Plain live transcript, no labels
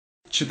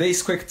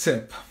Today's quick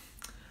tip: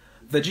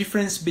 the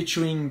difference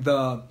between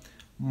the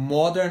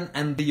modern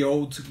and the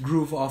old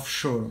groove of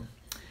choro.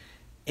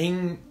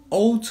 In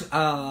old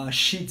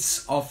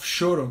sheets of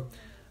choro,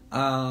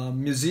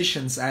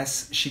 musicians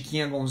as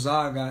Chiquinha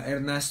Gonzaga,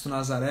 Ernesto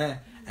Nazaré,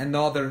 and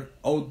other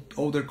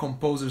older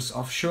composers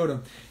of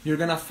choro, you're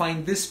gonna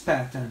find this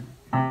pattern.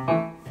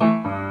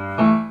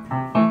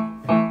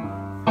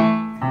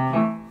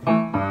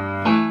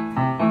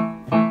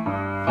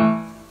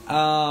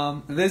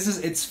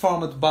 It's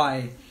formed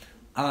by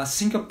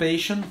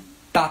syncopation,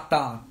 ta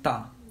ta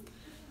ta,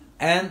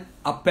 and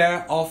a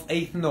pair of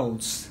 8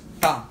 notes,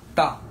 ta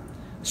ta.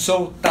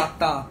 So ta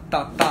ta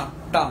ta ta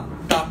ta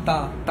ta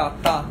ta ta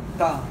ta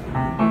ta.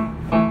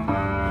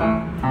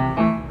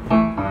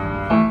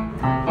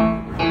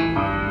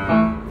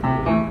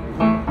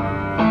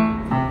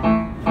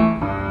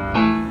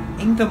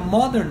 In the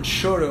modern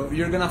choro,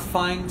 you're gonna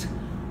find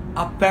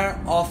a pair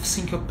of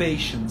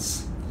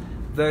syncopations.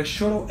 The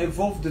choro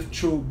evolved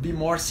to be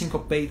more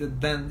syncopated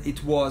than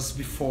it was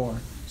before.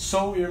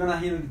 So you're gonna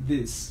hear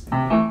this.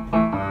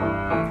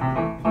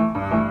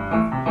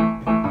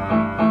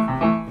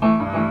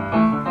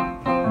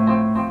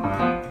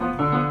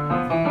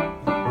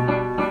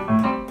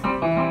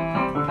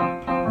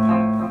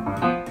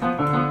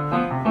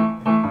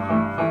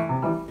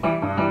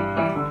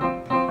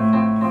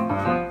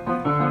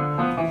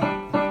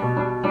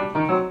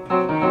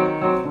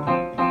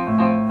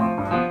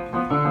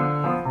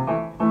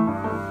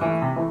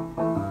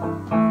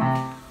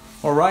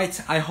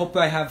 Alright, I hope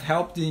I have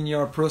helped in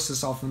your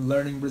process of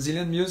learning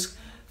Brazilian music.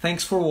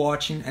 Thanks for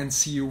watching, and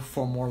see you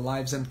for more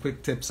lives and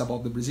quick tips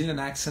about the Brazilian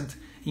accent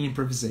in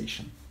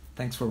improvisation.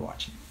 Thanks for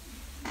watching.